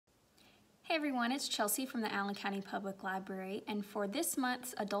Hey everyone, it's Chelsea from the Allen County Public Library, and for this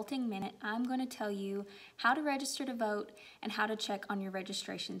month's Adulting Minute, I'm going to tell you how to register to vote and how to check on your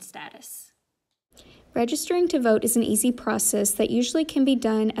registration status. Registering to vote is an easy process that usually can be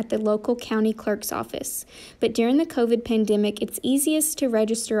done at the local county clerk's office, but during the COVID pandemic, it's easiest to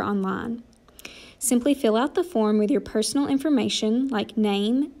register online. Simply fill out the form with your personal information like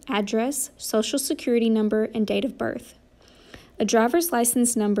name, address, social security number, and date of birth. A driver's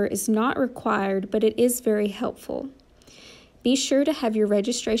license number is not required, but it is very helpful. Be sure to have your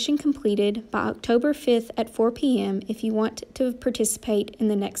registration completed by October 5th at 4 p.m. if you want to participate in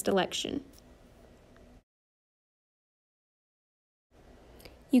the next election.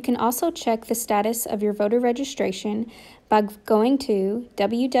 You can also check the status of your voter registration by going to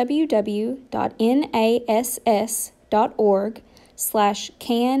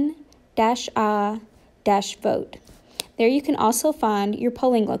www.nass.org/can-I-vote. There you can also find your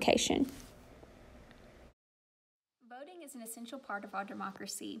polling location. Voting is an essential part of our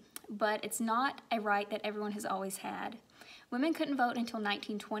democracy, but it's not a right that everyone has always had. Women couldn't vote until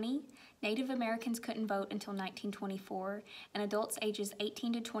 1920, Native Americans couldn't vote until 1924, and adults ages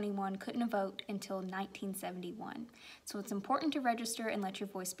 18 to 21 couldn't vote until 1971. So it's important to register and let your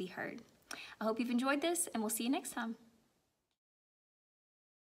voice be heard. I hope you've enjoyed this, and we'll see you next time.